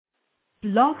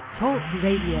Blog Talk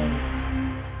Radio.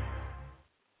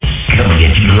 Coming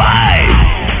at you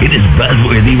live. It is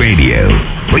Buzzworthy Radio,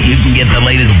 where you can get the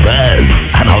latest buzz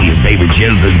on all your favorite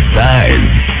shows and stars.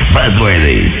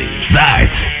 Buzzworthy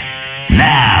starts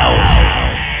now.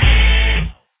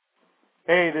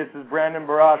 Hey, this is Brandon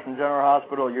Barras from General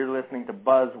Hospital. You're listening to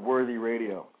Buzzworthy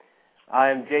Radio.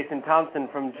 I'm Jason Thompson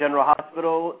from General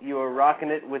Hospital. You are rocking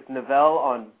it with Novell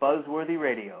on Buzzworthy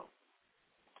Radio.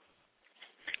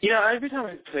 You know, every time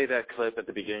I play that clip at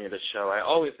the beginning of the show, I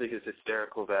always think it's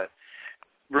hysterical that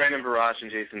Brandon Barras and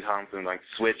Jason Thompson,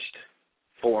 switched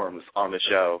forms on the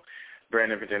show.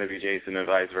 Brandon pretended to be Jason and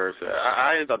vice versa.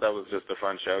 I thought that was just a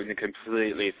fun show. It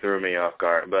completely threw me off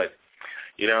guard. But,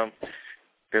 you know,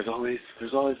 there's always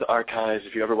the archives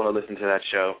if you ever want to listen to that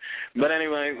show. But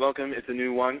anyway, welcome. It's a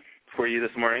new one for you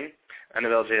this morning.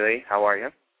 Annabelle J. Lee, how are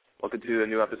you? Welcome to a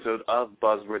new episode of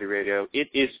Buzzworthy Radio. It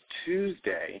is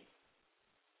Tuesday,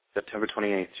 September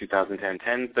 28th, 2010,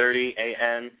 10:30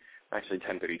 a.m., actually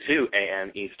 10:32 a.m.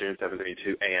 Eastern,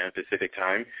 7:32 a.m. Pacific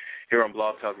Time, here on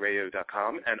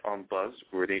blogtalkradio.com and on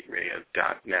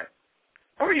buzzworthyradio.net.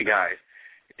 How are you guys?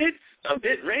 It's a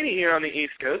bit rainy here on the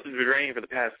East Coast. It's been raining for the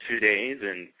past 2 days,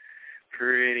 and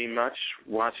pretty much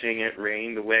watching it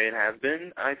rain the way it has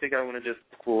been, I think I want to just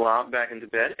plop back into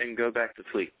bed and go back to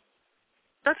sleep.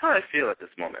 That's how I feel at this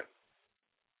moment.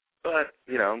 But,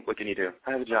 you know, what can you do?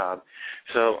 I have a job.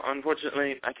 So,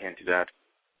 unfortunately, I can't do that.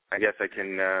 I guess I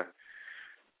can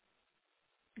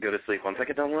go to sleep once I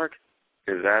get done work.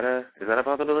 Is that a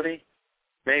possibility?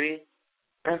 Maybe?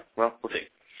 Well, we'll see.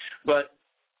 But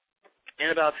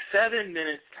in about 7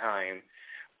 minutes' time,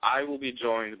 I will be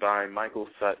joined by Michael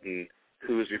Sutton,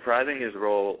 who is reprising his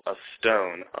role of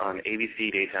Stone on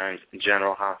ABC Daytime's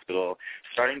General Hospital,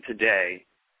 starting today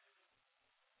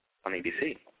on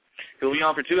ABC. He'll be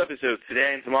on for 2 episodes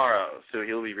today and tomorrow, so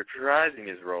he'll be reprising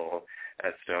his role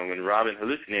as Stone when Robin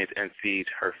hallucinates and sees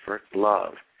her first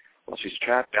love while she's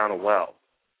trapped down a well.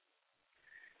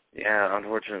 Yeah,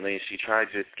 unfortunately, she tried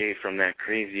to escape from that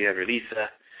crazy Everlisa,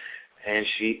 and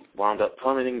she wound up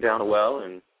plummeting down a well,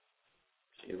 and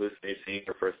she hallucinated seeing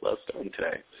her first love, Stone,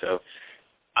 today. So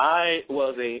I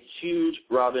was a huge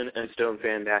Robin and Stone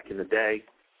fan back in the day.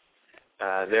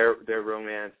 Their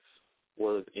romance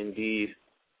was indeed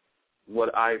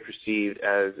what I perceived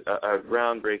as a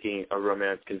groundbreaking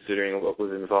romance, considering what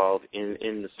was involved in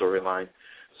the storyline.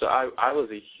 So I was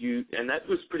a huge, and that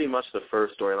was pretty much the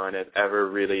first storyline I've ever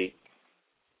really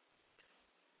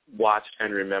watched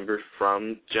and remembered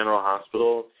from General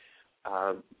Hospital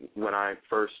when I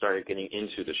first started getting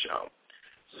into the show.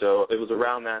 So it was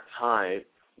around that time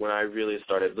when I really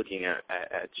started looking at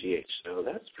GH. So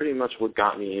that's pretty much what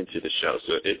got me into the show.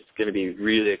 So it's going to be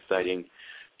really exciting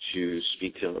to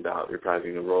speak to him about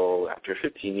reprising the role after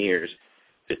 15 years,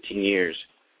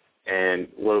 and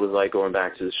what it was like going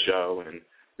back to the show and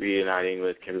reuniting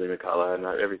with Kimberly McCullough and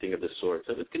everything of the sort.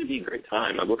 So it's going to be a great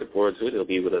time. I'm looking forward to it. He'll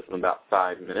be with us in about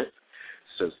 5 minutes,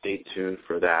 so stay tuned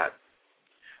for that.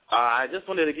 I just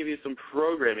wanted to give you some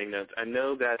programming notes. I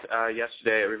know that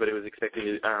yesterday everybody was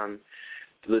expecting to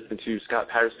listen to Scott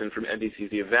Patterson from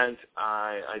NBC's The Event.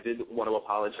 I did want to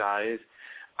apologize.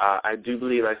 I do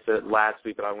believe I said last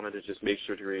week, but I wanted to just make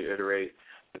sure to reiterate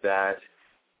that,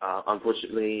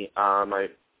 unfortunately, my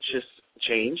shifts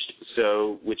changed,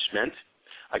 which meant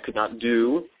I could not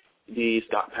do the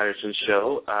Scott Patterson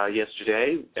show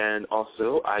yesterday, and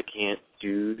also I can't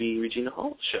do the Regina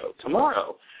Hall show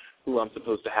tomorrow, who I'm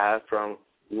supposed to have from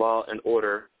Law and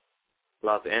Order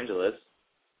Los Angeles.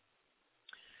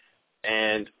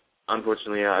 And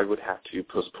unfortunately, I would have to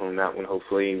postpone that one.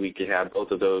 Hopefully, we could have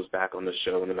both of those back on the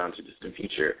show in the not-too-distant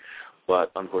future.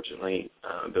 But unfortunately,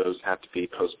 those have to be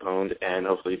postponed and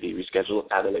hopefully be rescheduled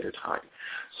at a later time.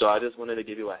 So I just wanted to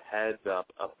give you a heads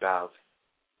up about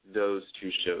those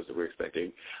 2 shows that we're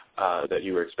expecting, that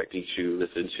you were expecting to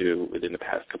listen to within the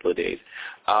past couple of days.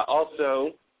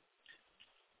 Also,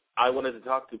 I wanted to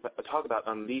talk about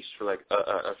Unleashed for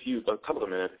a couple of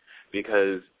minutes,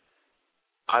 because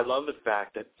I love the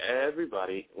fact that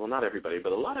everybody, well, not everybody,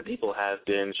 but a lot of people have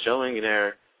been showing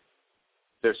their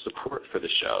support for the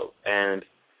show, and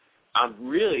I'm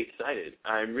really excited.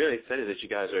 I'm really excited that you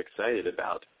guys are excited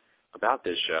about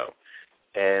this show,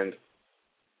 and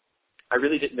I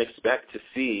really didn't expect to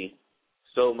see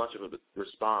so much of a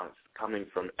response coming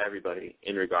from everybody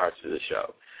in regards to the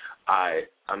show.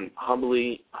 I'm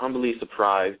humbly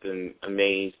surprised and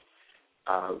amazed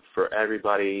for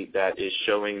everybody that is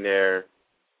showing their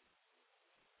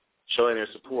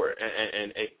support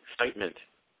and excitement.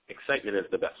 Excitement is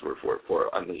the best word for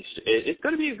Unleashed. It's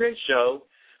going to be a great show.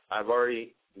 I've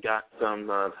already got some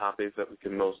topics that we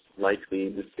can most likely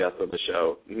discuss on the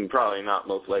show. Probably not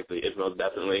most likely. It's most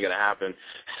definitely going to happen.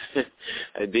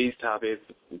 These topics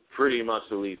pretty much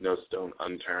will leave no stone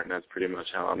unturned. That's pretty much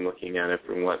how I'm looking at it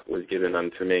from what was given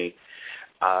unto me.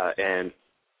 And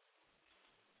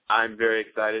I'm very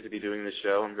excited to be doing this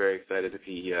show. I'm very excited to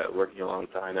be working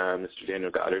alongside Mr. Daniel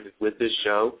Goddard with this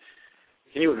show.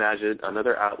 Can you imagine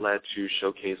another outlet to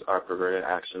showcase our perverted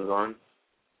actions on?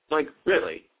 Like,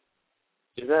 really?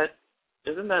 Isn't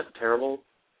that terrible?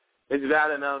 It's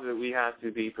bad enough that we have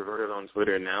to be perverted on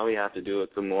Twitter, and now we have to do it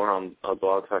some more on a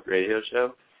Blog Talk Radio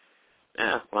show?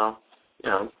 Yeah, well,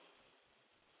 why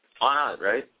not,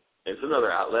 right? It's another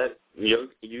outlet.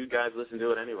 You guys listen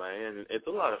to it anyway, and it's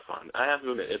a lot of fun. I have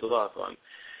to admit, it's a lot of fun.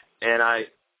 And I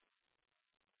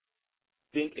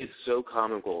think it's so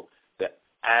comical that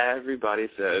everybody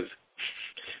says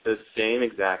the same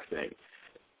exact thing.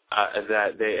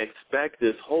 That they expect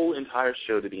this whole entire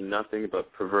show to be nothing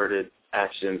but perverted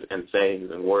actions and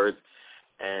sayings and words,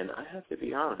 and I have to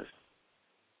be honest.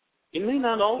 It may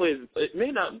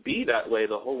not be that way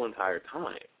the whole entire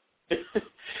time.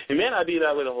 It may not be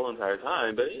that way the whole entire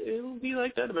time, but it will be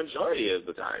like that the majority of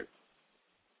the time.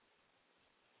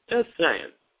 Just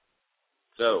saying.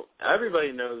 So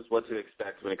everybody knows what to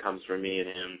expect when it comes from me and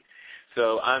him.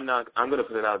 So I'm going to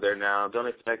put it out there now. Don't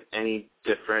expect any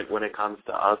different when it comes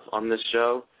to us on this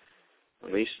show.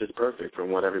 Unleashed is perfect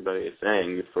from what everybody is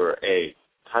saying for a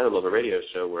title of a radio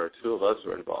show where two of us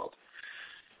were involved.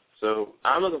 So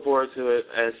I'm looking forward to it.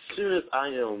 As soon as I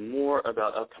know more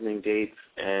about upcoming dates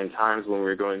and times when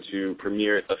we're going to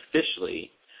premiere it officially,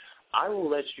 I will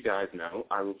let you guys know.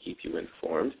 I will keep you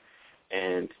informed.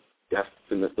 And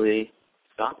definitely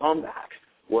stop on back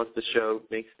once the show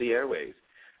makes the airwaves.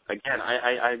 Again,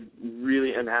 I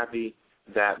really am happy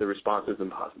that the response has been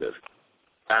positive.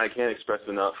 And I can't express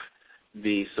enough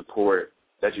the support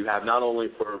that you have, not only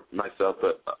for myself,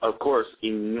 but, of course,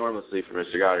 enormously for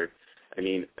Mr. Goddard. I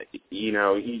mean,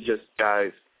 he just,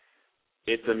 guys,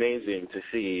 it's amazing to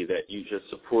see that you just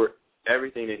support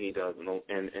everything that he does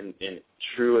in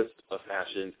truest of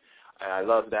fashions. I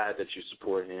love that you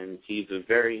support him. He's a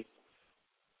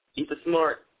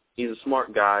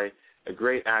smart guy. A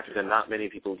great actor that not many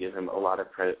people give him a lot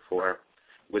of credit for,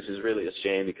 which is really a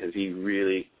shame because he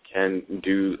really can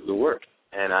do the work.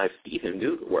 And I see him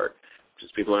do the work.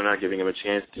 Just people are not giving him a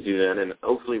chance to do that. And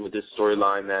hopefully with this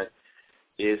storyline that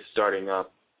is starting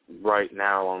up right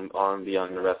now on The Young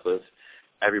and the Restless,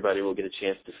 everybody will get a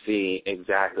chance to see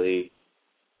exactly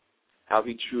how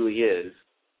he truly is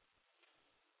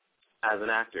as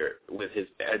an actor. With his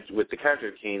edge, with the character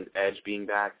of Kane's edge being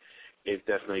back, it's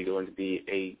definitely going to be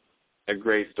a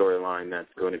great storyline that's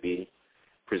going to be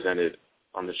presented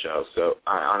on the show. So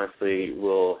I honestly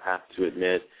will have to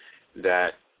admit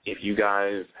that if you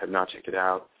guys have not checked it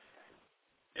out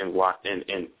and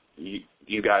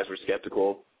you guys were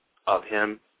skeptical of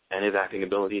him and his acting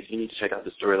abilities, you need to check out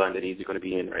the storyline that he's going to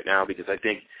be in right now, because I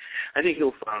think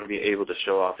he'll finally be able to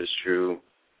show off his true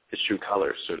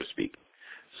colors, so to speak.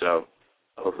 So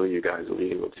hopefully you guys will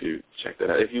be able to check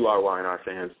that out. If you are Y&R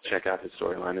fans, check out his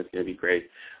storyline. It's going to be great.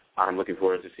 I'm looking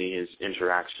forward to seeing his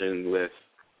interaction with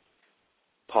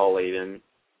Paul Aiden,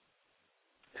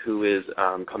 who is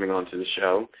coming onto the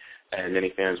show, and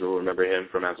many fans will remember him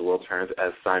from As the World Turns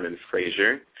as Simon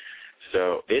Fraser.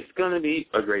 So it's going to be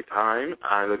a great time.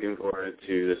 I'm looking forward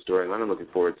to the storyline. I'm looking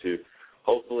forward to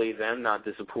hopefully them not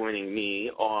disappointing me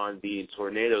on the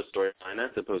tornado storyline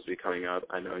that's supposed to be coming up.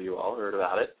 I know you all heard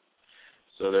about it,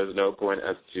 so there's no point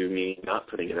as to me not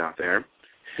putting it out there.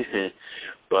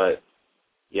 But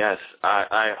yes,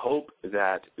 I hope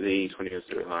that the tornado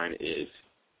storyline is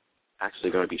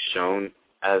actually going to be shown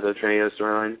as a tornado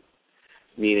storyline,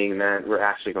 meaning that we're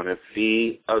actually going to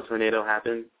see a tornado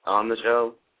happen on the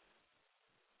show.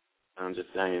 I'm just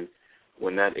saying,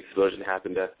 when that explosion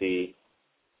happened at the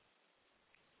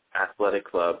athletic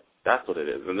club, that's what it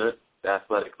is, isn't it? The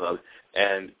athletic club.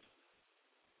 And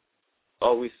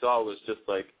all we saw was just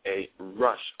like a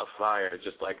rush of fire,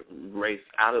 just like race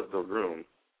out of the room.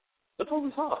 That's all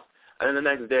we saw. And then the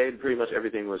next day, pretty much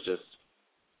everything was just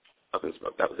up in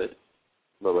smoke. That was it.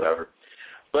 But whatever.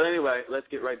 But anyway, let's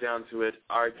get right down to it.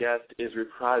 Our guest is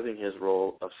reprising his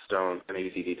role of Stone in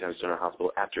ABC Daytime General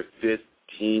Hospital after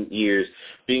 15 years,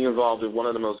 being involved in one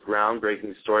of the most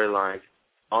groundbreaking storylines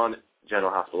on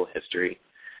General Hospital history.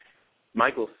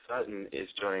 Michael Sutton is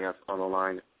joining us on the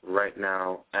line right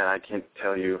now, and I can't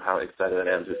tell you how excited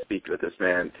I am to speak with this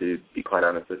man, to be quite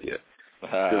honest with you. Good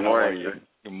morning. How are you?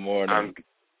 Good morning.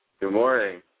 Good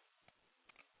morning.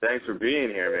 Thanks for being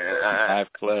here, man. My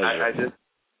pleasure.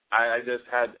 I just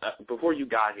had, before you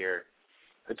got here,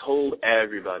 I told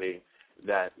everybody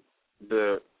that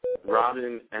the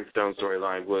Robin and Stone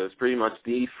storyline was pretty much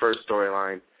the first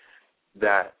storyline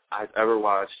that I've ever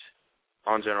watched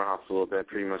on General Hospital that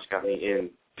pretty much got me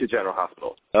into General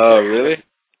Hospital. Oh, really?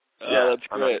 Yeah, that's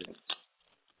great.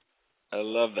 I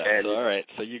love that. So, all right,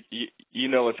 so you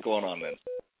know what's going on then.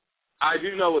 I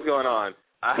do know what's going on.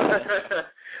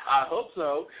 I hope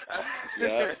so.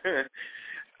 Yeah.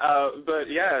 But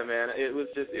yeah, man, it was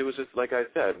just like I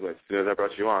said, as soon as I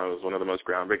brought you on, it was one of the most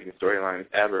groundbreaking storylines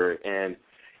ever. And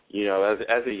you know,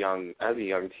 as a young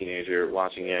teenager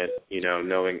watching it, you know,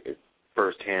 knowing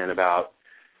firsthand about,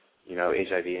 you know,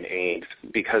 HIV and AIDS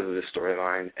because of this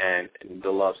storyline and the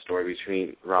love story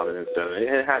between Robin and Stone,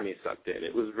 it had me sucked in.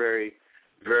 It was very,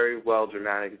 very well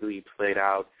dramatically played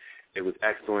out. It was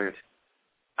excellent.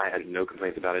 I had no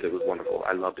complaints about it. It was wonderful.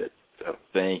 I loved it. So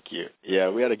thank you. Yeah,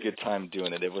 we had a good time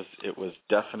doing it. It was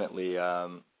definitely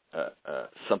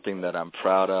something that I'm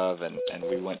proud of, and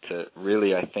we went to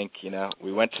really, I think, you know,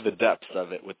 we went to the depths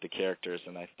of it with the characters,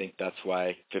 and I think that's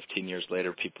why 15 years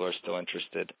later people are still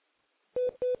interested.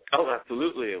 Oh,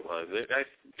 absolutely it was.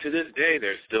 To this day,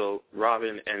 there's still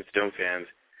Robin and Stone fans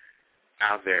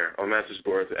out there on message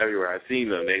boards everywhere. I've seen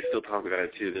them. They still talk about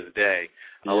it to this day.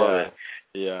 I love it.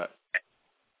 Yeah.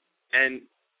 And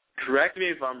correct me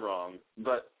if I'm wrong,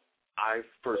 but I,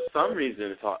 for some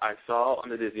reason, I saw on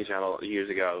the Disney Channel years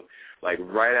ago, like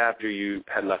right after you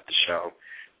had left the show,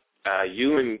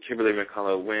 you and Kimberly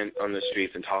McCullough went on the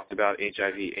streets and talked about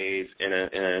HIV/AIDS in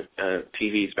a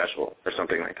TV special or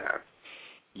something like that.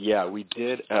 Yeah, we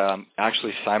did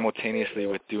actually simultaneously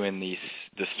with doing the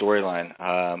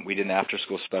storyline. We did an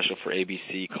after-school special for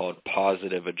ABC called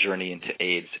Positive, A Journey into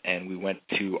AIDS, and we went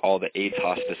to all the AIDS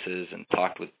hospices and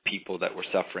talked with people that were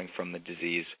suffering from the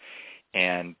disease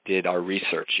and did our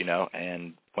research, you know,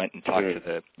 and went and talked to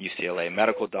the UCLA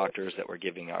medical doctors that were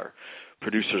giving our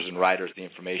producers and writers the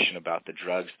information about the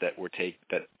drugs that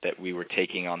we were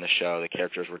taking on the show, the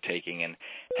characters were taking, and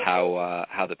how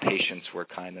the patients were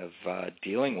kind of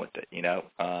dealing with it, you know,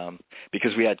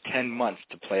 because we had 10 months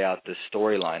to play out this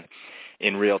storyline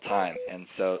in real time, and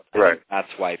so that's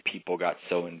why people got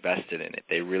so invested in it.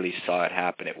 They really saw it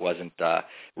happen. It wasn't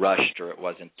rushed or it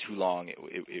wasn't too long.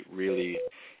 It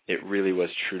really was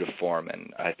true to form,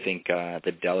 and I think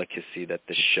the delicacy that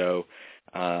the show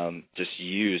just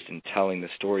used in telling the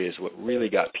story is what really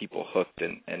got people hooked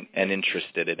and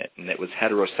interested in it. And it was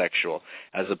heterosexual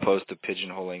as opposed to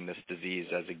pigeonholing this disease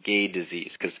as a gay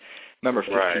disease. Because remember,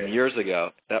 15 years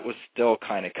ago, that was still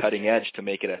kind of cutting edge to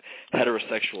make it a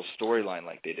heterosexual storyline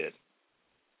like they did.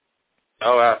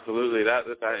 Oh, absolutely.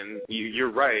 And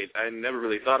you're right. I never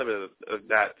really thought of it of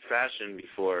that fashion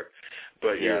before.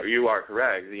 But you are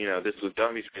correct. You know, this was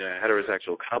done between a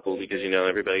heterosexual couple because, you know,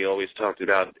 everybody always talked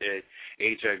about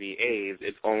HIV/AIDS.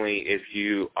 It's only if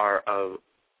you are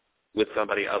with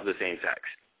somebody of the same sex.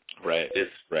 Right.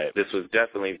 This was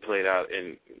definitely played out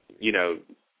in, you know,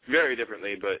 very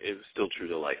differently, but it was still true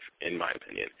to life, in my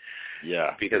opinion.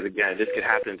 Yeah. Because, again, this could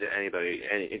happen to anybody.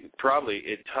 And it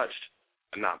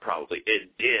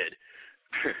did.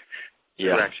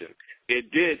 Correction.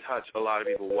 It did touch a lot of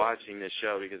people watching this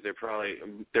show because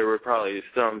there were probably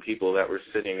some people that were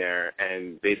sitting there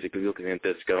and basically looking at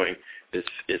this going, this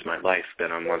is my life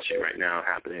that I'm watching right now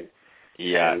happening.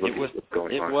 Yeah, it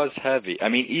was heavy. I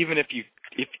mean, even if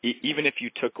you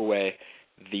took away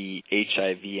the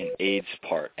HIV and AIDS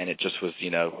part and it just was, you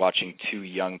know, watching two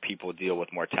young people deal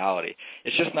with mortality,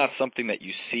 it's just not something that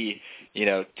you see, you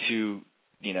know, two,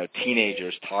 you know,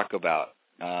 teenagers talk about.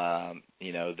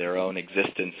 You know, their own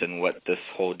existence and what this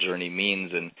whole journey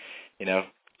means, and, you know,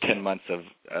 10 months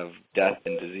of death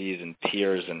and disease and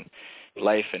tears and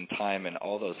life and time and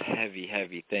all those heavy,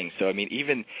 heavy things. So, I mean,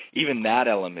 even that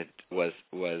element was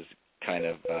kind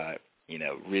of, you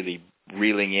know, really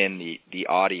reeling in the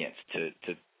audience to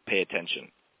pay attention.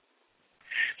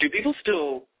 Do people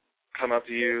still come up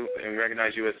to you and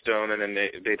recognize you as Stone, and then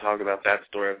they talk about that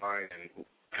storyline and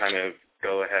kind of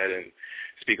go ahead and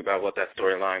speak about what that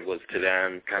storyline was to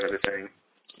them, kind of a thing?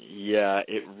 Yeah,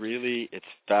 it's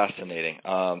fascinating,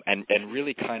 and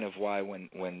really kind of why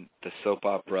when the soap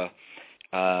opera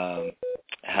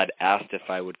had asked if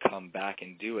I would come back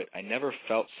and do it, I never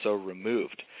felt so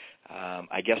removed.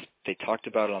 I guess they talked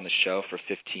about it on the show for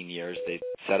 15 years. They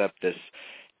set up this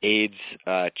AIDS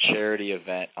charity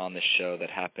event on the show that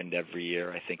happened every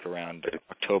year, I think around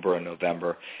October or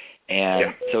November.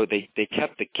 And so they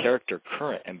kept the character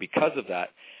current, and because of that,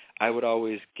 I would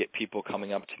always get people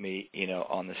coming up to me, you know,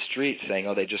 on the street saying,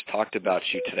 "Oh, they just talked about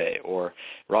you today," or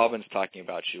 "Robin's talking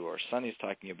about you," or "Sonny's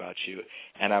talking about you,"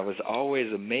 and I was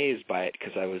always amazed by it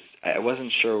because I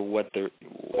wasn't sure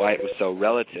why it was so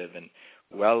relative. And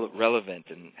relevant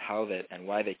and and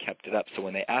why they kept it up. So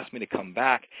when they asked me to come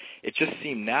back, it just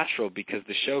seemed natural because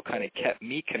the show kind of kept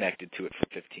me connected to it for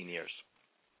 15 years.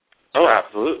 Oh,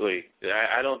 absolutely.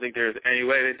 I don't think there's any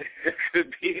way that there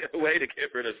could be a way to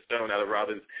get rid of Stone out of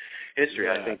Robin's history.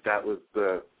 Yeah. I think that was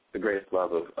the greatest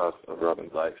love of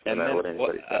Robin's life. And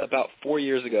then, about 4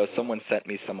 years ago, someone sent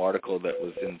me some article that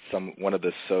was in one of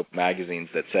the soap magazines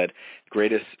that said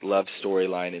greatest love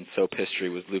storyline in soap history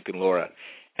was Luke and Laura,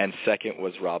 and second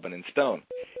was Robin and Stone.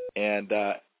 And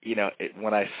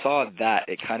when I saw that,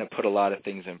 it kind of put a lot of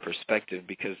things in perspective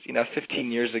because 15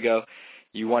 years ago,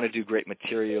 you want to do great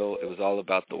material. It was all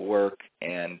about the work,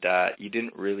 and you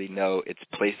didn't really know its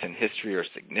place in history or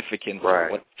significance or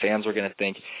what fans were going to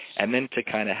think. And then to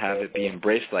kind of have it be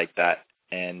embraced like that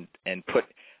and put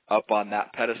up on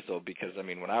that pedestal because,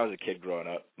 when I was a kid growing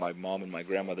up, my mom and my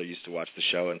grandmother used to watch the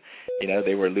show, and,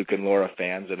 they were Luke and Laura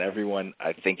fans, and everyone,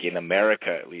 I think in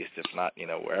America at least, if not,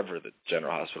 wherever the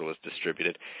General Hospital was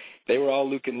distributed, they were all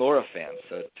Luke and Laura fans.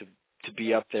 So to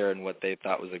be up there in what they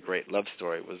thought was a great love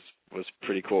story was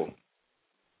pretty cool.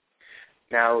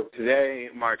 Now, today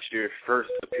marks your first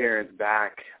appearance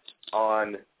back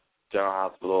on General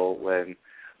Hospital when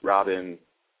Robin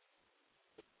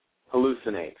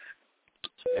hallucinates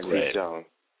and sees Stone.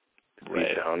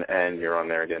 Stone, and you're on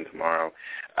there again tomorrow.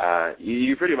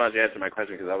 You pretty much answered my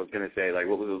question because I was going to say,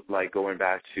 what was it like going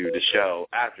back to the show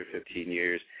after 15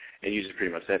 years? And you just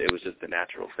pretty much said it was just a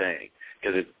natural thing.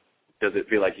 Does it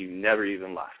feel like you never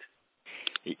even left?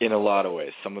 In a lot of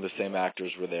ways. Some of the same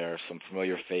actors were there, some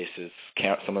familiar faces.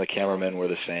 Some of the cameramen were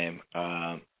the same.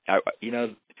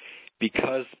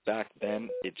 Because back then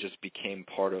it just became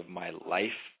part of my life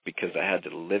because I had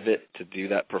to live it to do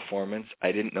that performance.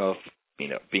 I didn't know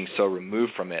if, being so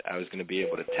removed from it, I was going to be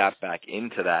able to tap back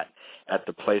into that at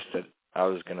the place that I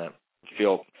was going to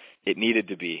feel it needed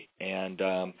to be. And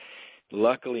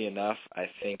luckily enough, I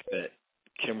think that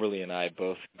Kimberly and I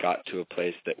both got to a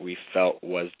place that we felt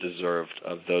was deserved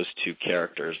of those two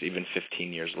characters, even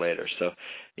 15 years later. So,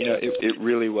 it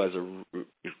really was a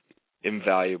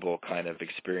invaluable kind of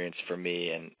experience for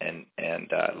me, and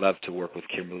love to work with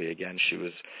Kimberly again. She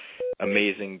was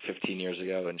amazing 15 years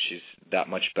ago, and she's that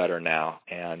much better now.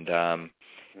 And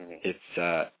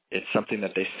it's something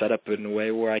that they set up in a way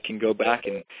where I can go back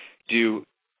and do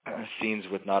scenes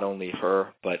with not only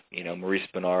her, but, Maurice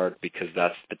Bernard, because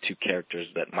that's the two characters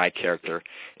that my character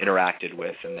interacted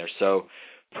with, and they're so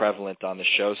prevalent on the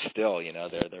show still,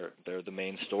 they're the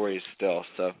main stories still,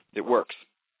 so it works.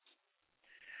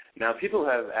 Now, people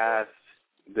have asked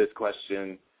this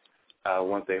question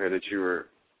once they heard that you were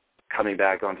coming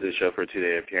back onto the show for a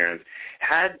 2-day appearance.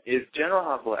 If General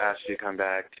Hospital asked you to come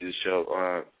back to the show on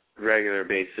a regular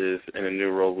basis in a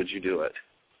new role, would you do it?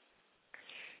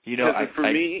 For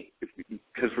me,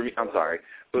 I'm sorry.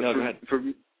 But no, go ahead.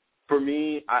 For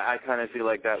me, I kind of feel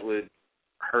like that would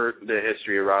hurt the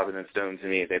history of Robin and Stone to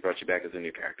me if they brought you back as a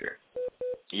new character.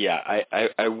 Yeah,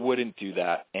 I wouldn't do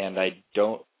that, and I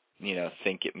don't,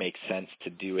 think it makes sense to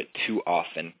do it too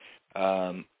often.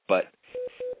 But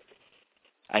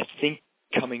I think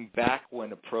coming back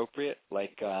when appropriate,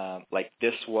 like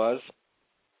this was.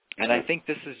 And I think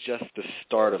this is just the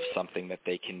start of something that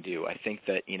they can do. I think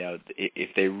that, if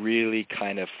they really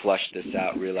kind of flush this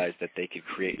out, realize that they could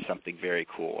create something very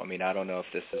cool. I don't know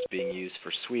if this is being used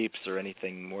for sweeps or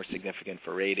anything more significant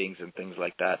for ratings and things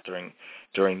like that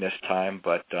during this time,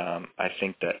 but I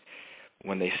think that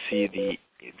when they see the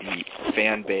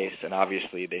fan base, and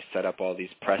obviously they set up all these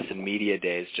press and media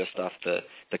days just off the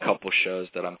couple shows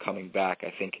that I'm coming back,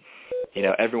 I think,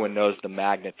 everyone knows the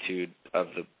magnitude of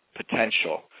the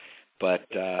potential. But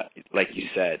like you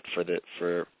said, for the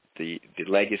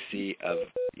legacy of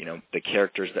the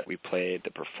characters that we played,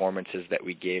 the performances that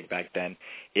we gave back then,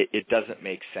 it doesn't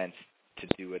make sense to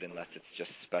do it unless it's just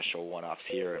special one-offs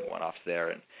here and one-offs there,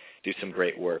 and do some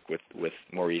great work with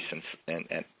Maurice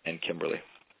and Kimberly.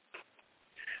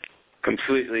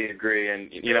 Completely agree,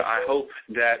 and I hope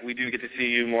that we do get to see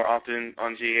you more often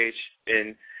on GH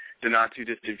in the not too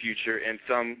distant future in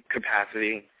some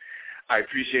capacity. I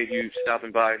appreciate you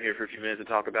stopping by here for a few minutes to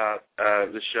talk about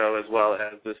the show as well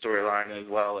as the storyline, as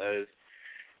well as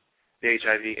the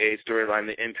HIV/AIDS storyline,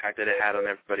 the impact that it had on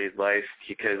everybody's life,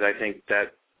 because I think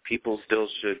that people still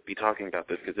should be talking about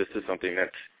this because this is something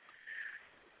that's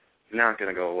not going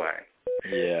to go away.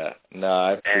 Yeah, no,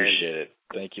 I appreciate it.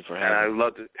 Thank you for having me. And I'd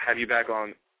love to have you back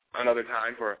on another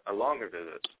time for a longer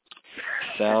visit.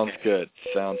 Sounds good.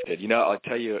 I'll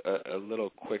tell you a little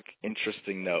quick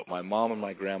interesting note. My mom and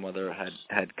my grandmother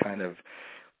had kind of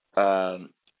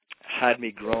had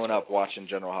me growing up watching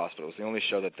General Hospital. It was the only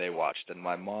show that they watched, and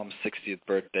my mom's 60th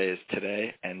birthday is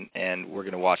today, and we're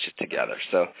going to watch it together.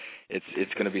 So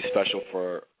it's going to be special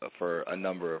for a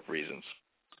number of reasons.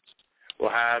 Well,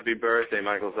 happy birthday,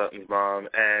 Michael Sutton's mom,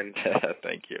 and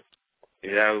thank you.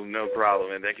 Yeah, no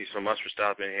problem, and thank you so much for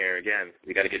stopping here. Again,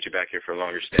 we got to get you back here for a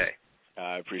longer stay.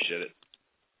 I appreciate it.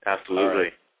 Absolutely.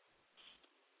 Right.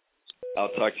 I'll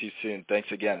talk to you soon.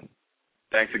 Thanks again.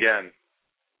 Thanks again.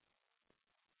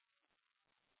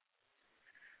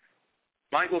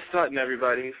 Michael Sutton,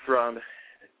 everybody, from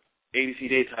ABC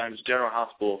Daytime's General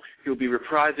Hospital. He'll be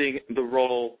reprising the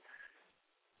role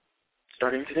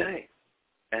starting today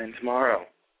and tomorrow.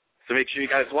 So make sure you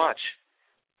guys watch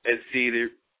and see the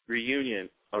reunion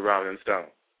of Robin and Stone.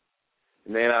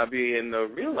 It may not be in the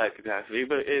real-life capacity,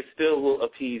 but it still will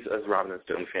appease us Robin and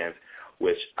Stone fans,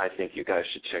 which I think you guys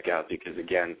should check out because,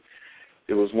 again,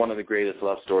 it was one of the greatest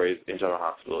love stories in General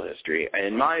Hospital history. And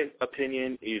in my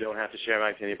opinion, you don't have to share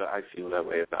my opinion, but I feel that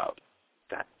way about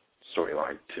that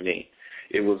storyline to me.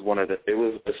 It was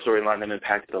a storyline that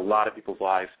impacted a lot of people's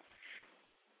lives.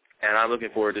 And I'm looking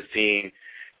forward to seeing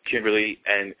Kimberly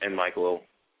and Michael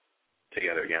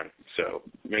together again. So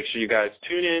make sure you guys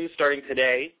tune in starting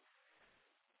today.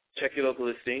 Check your local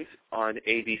listings on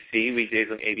ABC, weekdays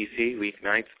on ABC,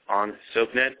 weeknights on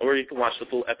SoapNet, or you can watch the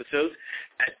full episodes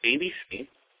at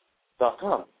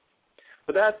abc.com.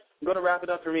 But that's going to wrap it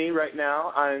up for me right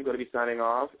now. I'm going to be signing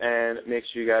off, and make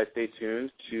sure you guys stay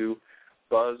tuned to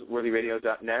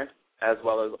buzzworthyradio.net, as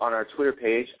well as on our Twitter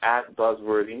page at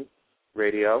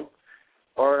buzzworthyradio,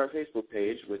 or on our Facebook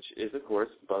page, which is, of course,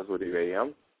 Buzzworthy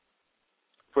Radio,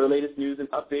 for the latest news and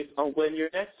updates on when your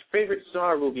next favorite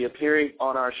star will be appearing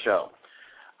on our show.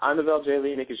 I'm Neville J.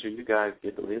 Lee, making sure you guys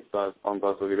get the latest buzz on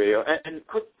Buzzworthy Radio. And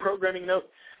quick programming note,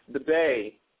 The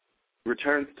Bay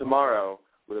returns tomorrow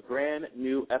with a brand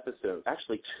new episode.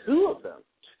 Actually, two of them.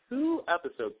 2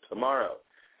 episodes tomorrow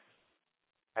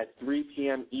at 3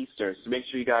 p.m. Eastern. So make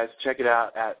sure you guys check it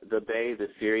out at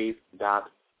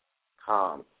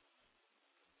thebaytheseries.com.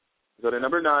 So to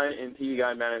number 9 in TV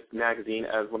Guide magazine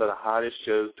as one of the hottest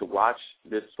shows to watch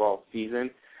this fall season.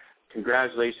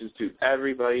 Congratulations to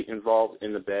everybody involved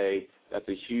in The Bay. That's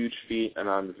a huge feat, and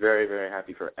I'm very, very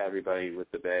happy for everybody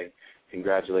with The Bay.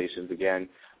 Congratulations again.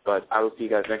 But I will see you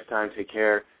guys next time. Take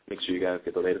care. Make sure you guys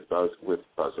get the latest buzz with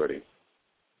Buzzworthy.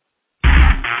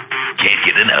 Can't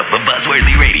get enough of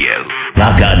Buzzworthy Radio.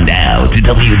 Log on now to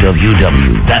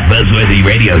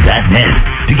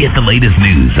www.buzzworthyradio.net to get the latest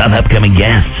news on upcoming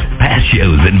guests, past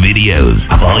shows, and videos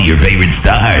of all your favorite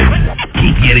stars.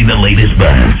 Keep getting the latest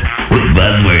buzz with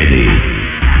Buzzworthy.